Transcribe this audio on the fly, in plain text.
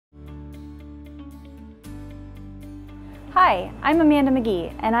Hi, I'm Amanda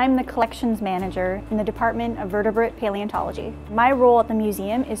McGee, and I'm the Collections Manager in the Department of Vertebrate Paleontology. My role at the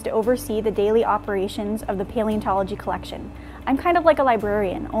museum is to oversee the daily operations of the paleontology collection. I'm kind of like a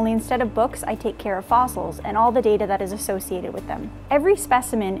librarian, only instead of books, I take care of fossils and all the data that is associated with them. Every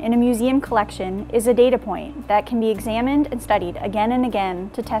specimen in a museum collection is a data point that can be examined and studied again and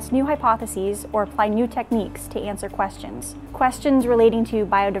again to test new hypotheses or apply new techniques to answer questions. Questions relating to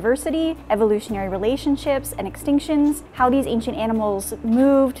biodiversity, evolutionary relationships and extinctions, how these ancient animals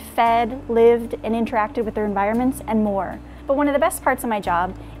moved, fed, lived, and interacted with their environments, and more. But one of the best parts of my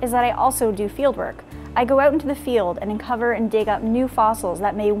job is that I also do field work. I go out into the field and uncover and dig up new fossils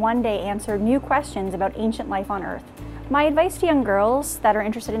that may one day answer new questions about ancient life on Earth. My advice to young girls that are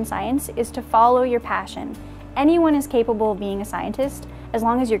interested in science is to follow your passion. Anyone is capable of being a scientist as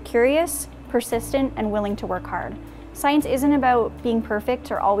long as you're curious, persistent, and willing to work hard. Science isn't about being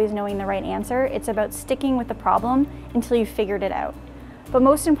perfect or always knowing the right answer, it's about sticking with the problem until you've figured it out. But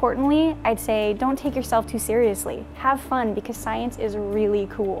most importantly, I'd say don't take yourself too seriously. Have fun because science is really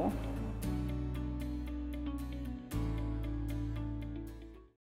cool.